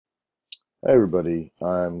Hi everybody,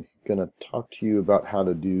 I'm going to talk to you about how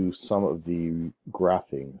to do some of the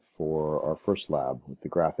graphing for our first lab, with the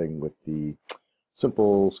graphing with the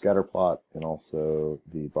simple scatter plot and also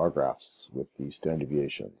the bar graphs with the standard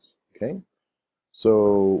deviations. Okay,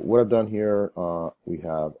 so what I've done here, we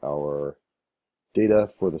have our data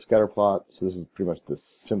for the scatter plot. So this is pretty much the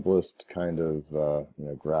simplest kind of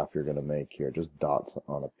graph you're going to make here, just dots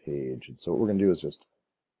on a page. And so what we're going to do is just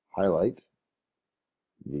highlight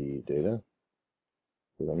the data.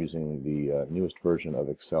 I'm using the newest version of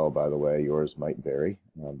Excel, by the way. Yours might vary,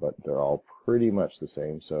 but they're all pretty much the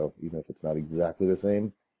same. So even if it's not exactly the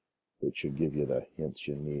same, it should give you the hints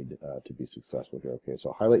you need to be successful here. Okay,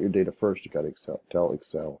 so highlight your data first. You got to tell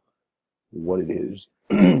Excel what it is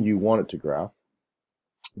you want it to graph.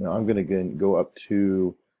 Now I'm going to go up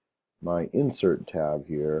to my Insert tab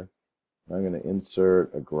here. I'm going to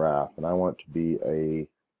insert a graph, and I want it to be a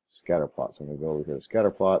scatter plot. So I'm going to go over here to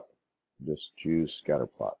scatter plot. Just choose scatter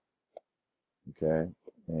plot. Okay,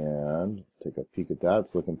 and let's take a peek at that.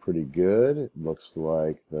 It's looking pretty good. It looks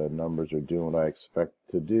like the numbers are doing what I expect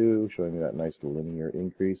to do, showing me that nice linear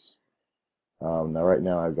increase. Now right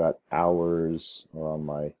now I've got hours on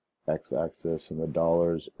my x-axis and the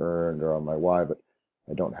dollars earned are on my y, but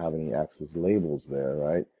I don't have any axis labels there,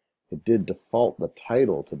 right? It did default the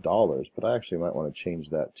title to dollars, but I actually might want to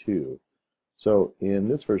change that too. So in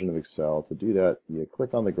this version of Excel, to do that, you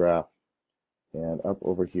click on the graph, and up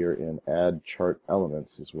over here in Add Chart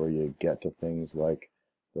Elements is where you get to things like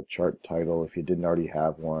the chart title if you didn't already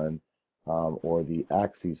have one, or the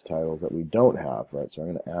axes titles that we don't have, right? So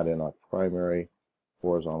I'm going to add in a primary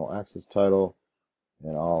horizontal axis title,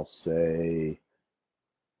 and I'll say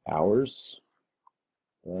hours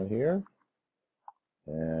down here,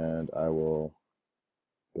 and I will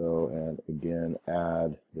go and again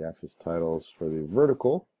add the axis titles for the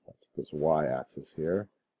vertical. That's this y-axis here.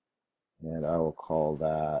 And I will call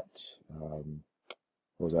that, what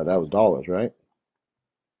was that? That was dollars, right?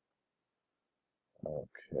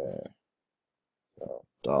 Okay, so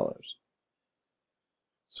dollars.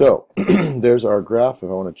 So there's our graph.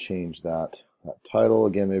 If I want to change that title,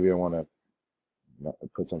 again, maybe I want to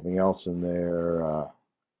put something else in there,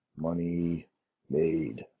 money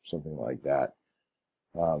made, something like that.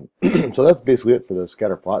 So that's basically it for the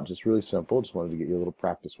scatter plot. Just really simple. Just wanted to get you a little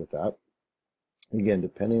practice with that. Again,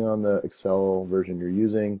 depending on the Excel version you're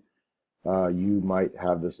using, you might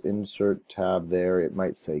have this insert tab there. It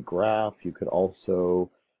might say graph. You could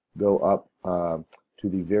also go up to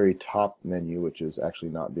the very top menu, which is actually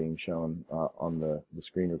not being shown on the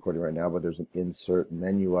screen recording right now, but there's an insert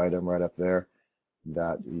menu item right up there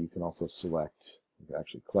that you can also select. You can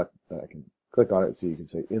actually I can click on it so you can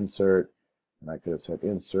say insert, and I could have said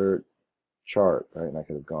insert chart, right? And I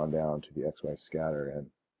could have gone down to the XY scatter and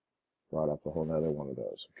brought up a whole nother one of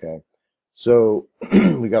those, okay? So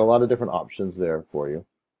we got a lot of different options there for you,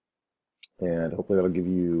 and hopefully that'll give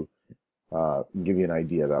you an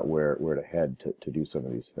idea about where to head to do some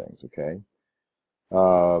of these things, okay?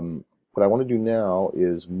 What I want to do now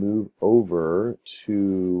is move over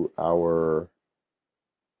to our,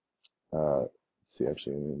 let's see,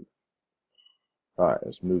 actually, all right, I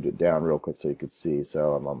just moved it down real quick so you could see.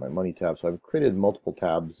 So I'm on my money tab. So I've created multiple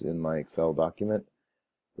tabs in my Excel document.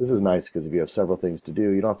 This is nice because if you have several things to do,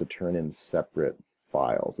 you don't have to turn in separate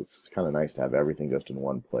files. It's kind of nice to have everything just in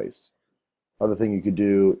one place. Other thing you could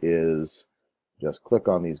do is just click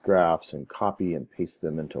on these graphs and copy and paste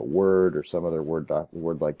them into Word or some other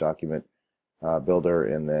Word-like document builder,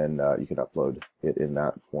 and then you can upload it in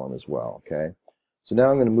that form as well. Okay. So now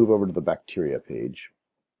I'm going to move over to the bacteria page.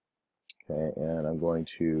 Okay, and I'm going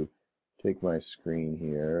to take my screen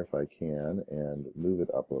here if I can and move it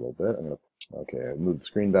up a little bit. I'm going to Okay, move the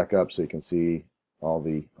screen back up so you can see all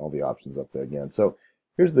the options up there again. So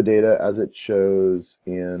here's the data as it shows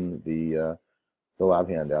in the lab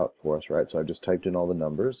handout for us, right? So I've just typed in all the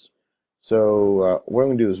numbers. So what I'm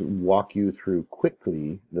going to do is walk you through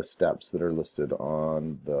quickly the steps that are listed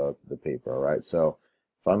on the paper, right? So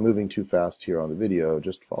if I'm moving too fast here on the video,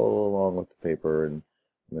 just follow along with the paper, and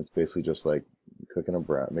it's basically just like cooking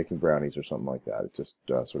making brownies or something like that. It's just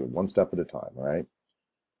sort of one step at a time, right?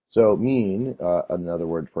 So mean, another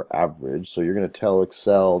word for average. So you're going to tell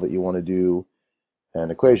Excel that you want to do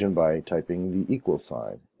an equation by typing the equal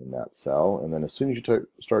sign in that cell. And then as soon as you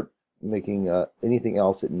start making anything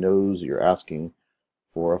else, it knows you're asking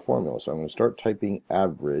for a formula. So I'm going to start typing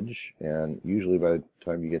average. And usually by the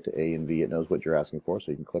time you get to A and V, it knows what you're asking for.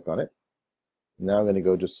 So you can click on it. Now I'm going to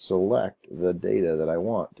go just select the data that I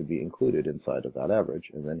want to be included inside of that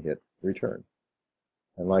average and then hit return.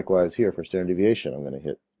 And likewise here for standard deviation, I'm going to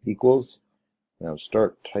hit equals, Now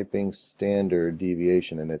start typing standard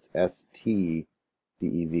deviation, and it's ST.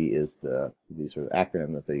 DEV is the sort of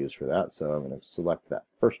acronym that they use for that. So I'm going to select that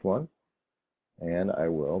first one, and I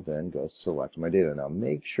will then go select my data. Now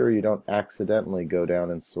make sure you don't accidentally go down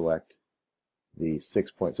and select the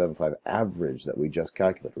 6.75 average that we just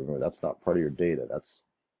calculated. Remember, that's not part of your data. That's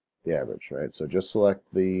the average, right? So just select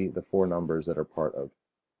the 4 numbers that are part of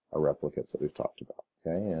our replicates that we've talked about.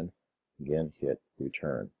 Okay, and again, hit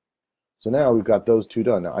return. So now we've got those 2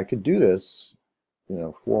 done. Now I could do this,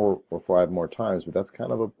 4 or 5 more times, but that's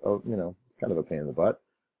kind of a pain in the butt.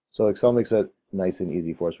 So Excel makes it nice and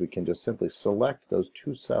easy for us. We can just simply select those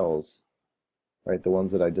 2 cells, right? The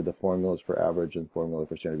ones that I did the formulas for average and formula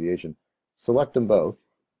for standard deviation. Select them both,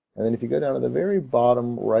 and then if you go down to the very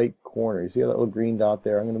bottom right corner, you see that little green dot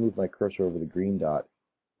there? I'm going to move my cursor over the green dot,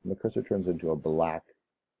 and the cursor turns into a black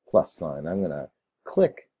plus sign. I'm going to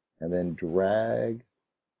click and then drag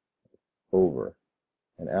over,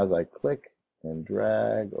 and as I click and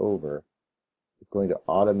drag over, it's going to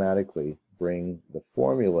automatically bring the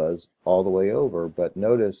formulas all the way over, but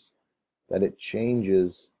notice that it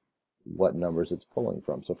changes what numbers it's pulling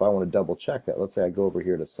from. So if I want to double check that, let's say I go over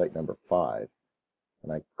here to site number 5,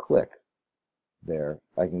 and I click there,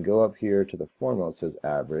 I can go up here to the formula. It says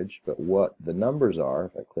average, but what the numbers are,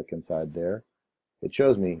 if I click inside there, it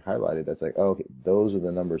shows me highlighted. That's like, oh, okay, those are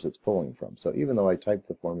the numbers it's pulling from. So even though I typed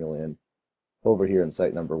the formula in over here in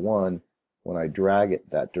site number 1, when I drag it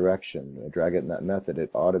that direction, I drag it in that method, it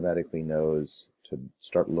automatically knows to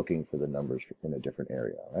start looking for the numbers in a different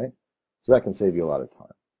area, right? So that can save you a lot of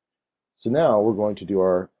time. So now we're going to do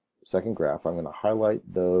our second graph. I'm going to highlight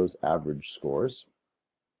those average scores.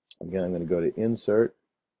 Again, I'm going to go to Insert.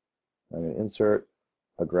 I'm going to insert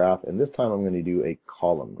a graph, and this time I'm going to do a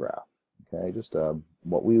column graph. Okay, just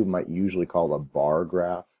what we might usually call a bar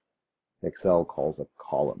graph, Excel calls a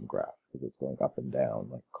column graph because it's going up and down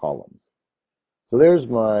like columns. So there's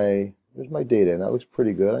my data, and that looks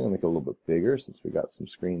pretty good. I'm going to make it a little bit bigger since we got some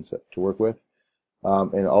screens set to work with.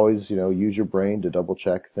 And always, use your brain to double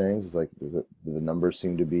check things. Like, do the numbers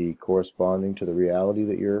seem to be corresponding to the reality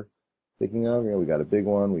that you're thinking of? We got a big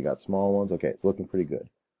one, we got small ones. Okay, it's looking pretty good.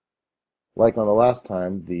 Like on the last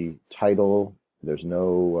time, the title, there's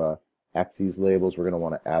no axes labels. We're going to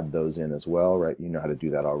want to add those in as well, right? You know how to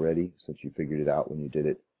do that already since you figured it out when you did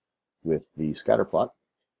it with the scatter plot.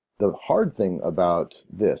 The hard thing about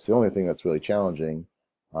this, the only thing that's really challenging,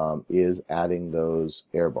 is adding those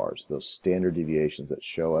error bars, those standard deviations that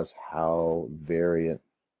show us how variant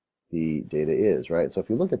the data is, right? So if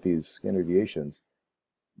you look at these standard deviations,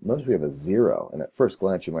 notice we have a 0, and at first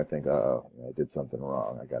glance you might think, oh, I did something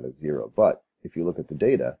wrong, I got a 0. But if you look at the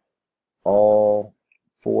data, all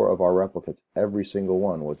 4 of our replicates, every single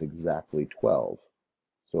one was exactly 12.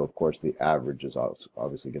 So of course the average is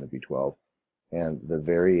obviously going to be 12. And the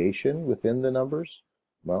variation within the numbers,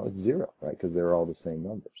 well, it's 0, right? Because they're all the same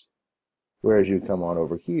numbers. Whereas you come on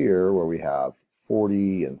over here where we have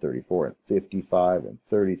 40 and 34 and 55 and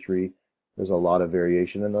 33, there's a lot of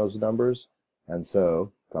variation in those numbers. And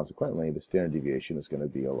so, consequently, the standard deviation is going to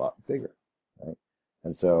be a lot bigger, right?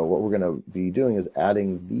 And so what we're going to be doing is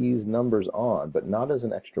adding these numbers on, but not as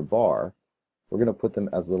an extra bar. We're going to put them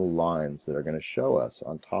as little lines that are going to show us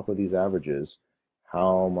on top of these averages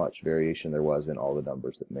how much variation there was in all the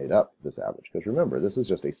numbers that made up this average. Because remember, this is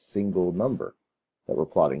just a single number that we're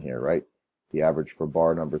plotting here, right? The average for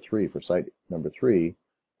bar number 3, for site number 3,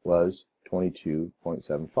 was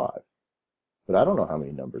 22.75. But I don't know how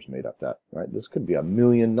many numbers made up that, right? This could be a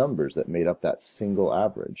million numbers that made up that single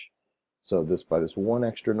average. So by this one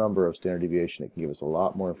extra number of standard deviation, it can give us a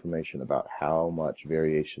lot more information about how much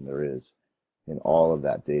variation there is in all of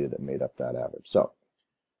that data that made up that average. So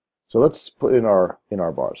let's put in our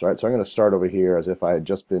bars, right? So I'm going to start over here as if I had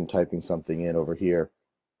just been typing something in over here,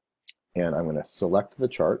 and I'm going to select the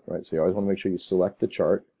chart, right? So you always want to make sure you select the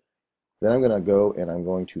chart. Then I'm going to go and I'm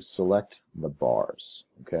going to select the bars,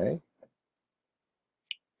 okay?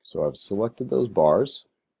 So I've selected those bars,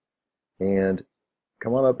 and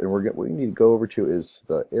come on up, and what we need to go over to is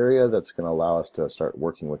the area that's going to allow us to start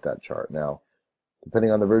working with that chart. Now,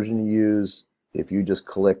 depending on the version you use, if you just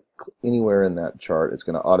click anywhere in that chart, it's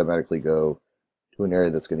going to automatically go to an area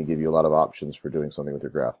that's going to give you a lot of options for doing something with your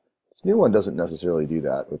graph. This new one doesn't necessarily do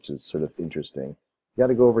that, which is sort of interesting. You got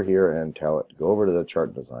to go over here and tell it to go over to the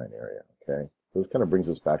chart design area, okay? So this kind of brings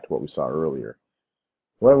us back to what we saw earlier.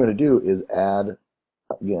 What I'm going to do is add,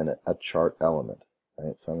 again, a chart element,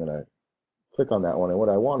 right? So I'm going to click on that one, and what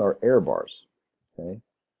I want are error bars, okay?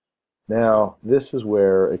 Now, this is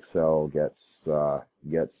where Excel gets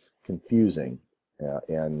confusing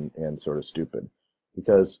and sort of stupid,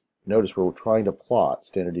 because notice we're trying to plot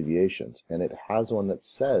standard deviations, and it has one that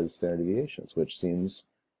says standard deviations, which seems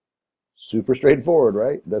super straightforward,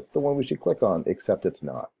 right? That's the one we should click on, except it's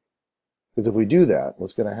not. Because if we do that,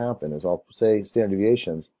 what's going to happen is I'll say standard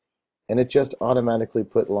deviations, and it just automatically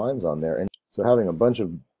put lines on there. And so having a bunch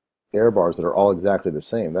of error bars that are all exactly the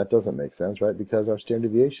same, that doesn't make sense, right? Because our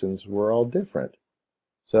standard deviations were all different.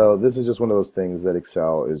 So this is just one of those things that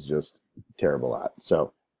Excel is just terrible at.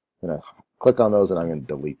 So I'm going to click on those, and I'm going to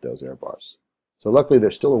delete those error bars. So luckily,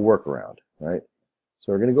 there's still a workaround, right?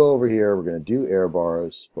 So we're going to go over here, we're going to do error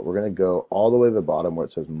bars, but we're going to go all the way to the bottom where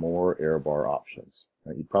it says more error bar options.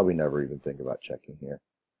 Right? You'd probably never even think about checking here.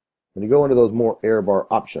 When you go into those more error bar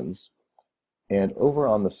options, and over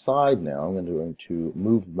on the side now, I'm going to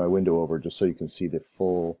move my window over just so you can see the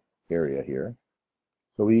full area here.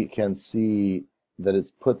 So we can see that it's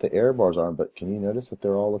put the error bars on, but can you notice that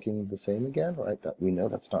they're all looking the same again, right? That we know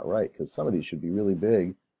that's not right, because some of these should be really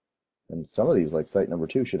big, and some of these, like site number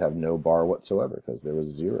 2, should have no bar whatsoever because there was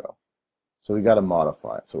 0. So we got to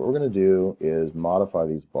modify it. So what we're going to do is modify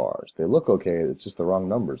these bars. They look okay, it's just the wrong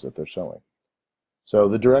numbers that they're showing. So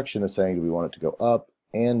the direction is saying, do we want it to go up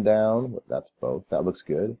and down? That's both. That looks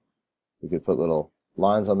good. We could put little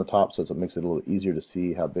lines on the top so it makes it a little easier to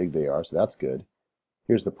see how big they are, so that's good.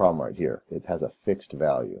 Here's the problem right here. It has a fixed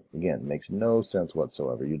value. Again, makes no sense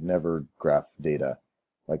whatsoever. You'd never graph data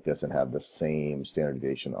like this and have the same standard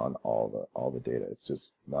deviation on all the data. It's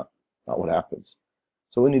just not what happens.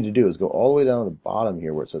 So what we need to do is go all the way down to the bottom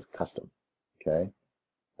here where it says custom. Okay.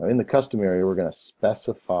 Now in the custom area, we're going to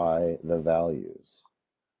specify the values.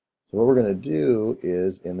 So what we're going to do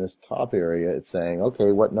is in this top area, it's saying,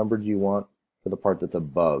 okay, what number do you want for the part that's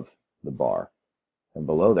above the bar? And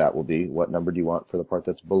below that will be, what number do you want for the part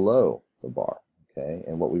that's below the bar? Okay,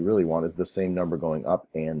 and what we really want is the same number going up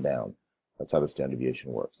and down. That's how the standard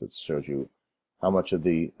deviation works. It shows you how much of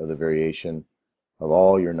the variation of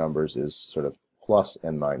all your numbers is sort of plus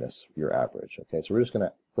and minus your average. Okay, so we're just going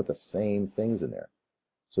to put the same things in there.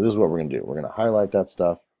 So this is what we're going to do. We're going to highlight that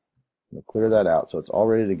stuff. I'm going to clear that out so it's all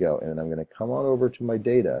ready to go. And then I'm going to come on over to my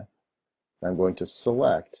data. And I'm going to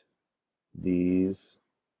select these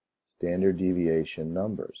standard deviation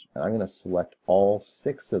numbers. And I'm going to select all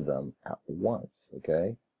 6 of them at once.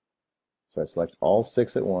 Okay, so I select all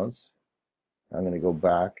 6 at once. I'm going to go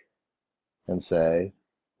back and say,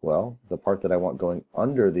 well, the part that I want going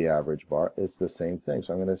under the average bar is the same thing.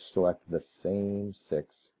 So I'm going to select the same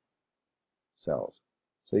 6 cells.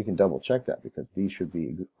 So you can double check that because these should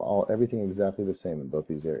be everything exactly the same in both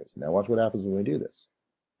these areas. Now watch what happens when we do this.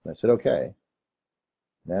 And I said, okay.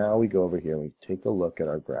 Now we go over here and we take a look at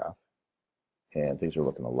our graph. And things are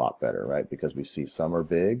looking a lot better, right? Because we see some are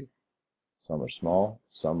big, some are small,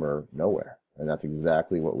 some are nowhere. And that's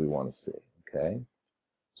exactly what we want to see. Okay,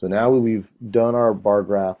 so now we've done our bar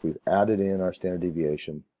graph, we've added in our standard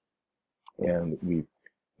deviation, and we've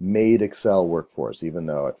made Excel work for us, even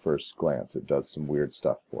though at first glance it does some weird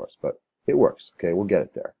stuff for us, but it works. Okay, we'll get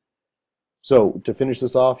it there. So to finish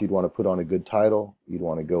this off, you'd want to put on a good title. You'd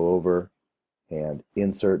want to go over and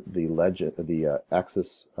insert the legend, the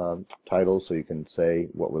axis titles, so you can say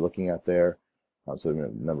what we're looking at there. So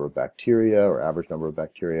the number of bacteria or average number of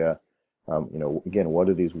bacteria. You know, again, what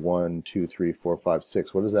are these 1, 2, 3, 4, 5,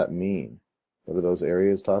 6? What does that mean? What are those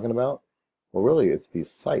areas talking about? Well, really, it's these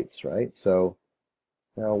sites, right? So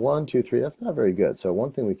now 1, 2, 3, that's not very good. So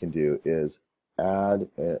one thing we can do is add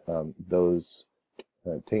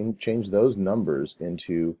change those numbers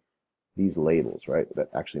into these labels, right? That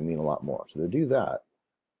actually mean a lot more. So to do that,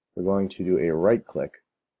 we're going to do a right click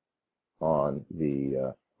on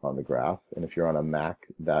the graph, and if you're on a Mac,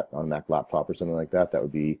 on a Mac laptop or something like that, that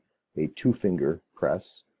would be a 2-finger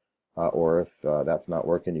press, or if that's not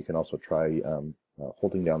working, you can also try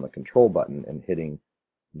holding down the control button and hitting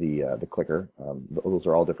the clicker. Those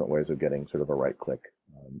are all different ways of getting sort of a right click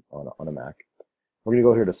on a Mac. We're going to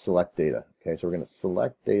go here to select data. Okay, so we're going to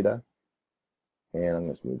select data, and I'm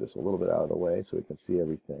going to move this a little bit out of the way so we can see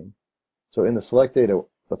everything. So in the select data,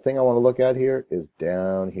 the thing I want to look at here is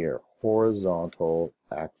down here, horizontal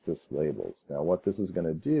axis labels. Now what this is going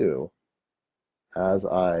to do, as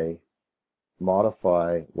I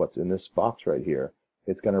modify what's in this box right here,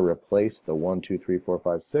 it's going to replace the 1, 2, 3, 4,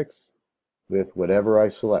 5, 6 with whatever I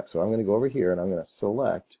select. So I'm going to go over here and I'm going to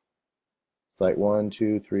select site 1,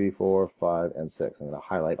 2, 3, 4, 5, and 6. I'm going to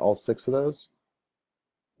highlight all 6 of those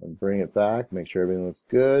and bring it back, make sure everything looks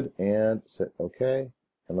good, and hit OK.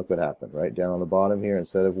 And look what happened. Right down on the bottom here,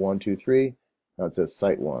 instead of 1, 2, 3, now it says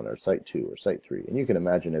site 1 or site 2 or site 3. And you can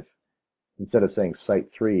imagine if, instead of saying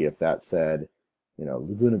site 3, if that said, you know,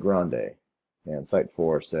 Laguna Grande, and site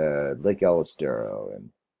 4 said Lake Elistero, and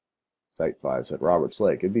Site 5 is at Roberts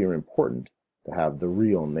Lake. It'd be important to have the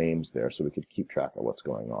real names there so we could keep track of what's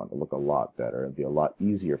going on. It'd look a lot better. It'd be a lot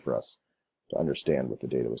easier for us to understand what the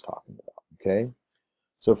data was talking about. Okay?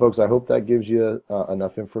 So folks, I hope that gives you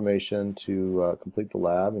enough information to complete the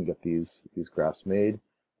lab and get these graphs made.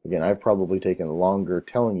 Again, I've probably taken longer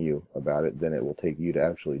telling you about it than it will take you to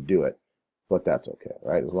actually do it, but that's okay,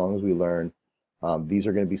 right? As long as we learn, these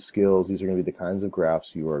are going to be skills, these are going to be the kinds of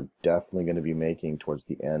graphs you are definitely going to be making towards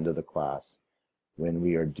the end of the class when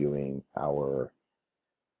we are doing our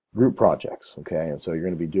group projects, okay? And so you're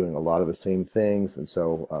going to be doing a lot of the same things, and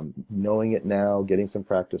so knowing it now, getting some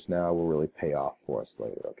practice now will really pay off for us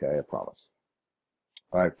later, okay? I promise.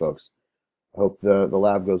 All right, folks. I hope the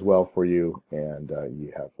lab goes well for you and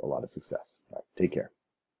you have a lot of success. All right, take care.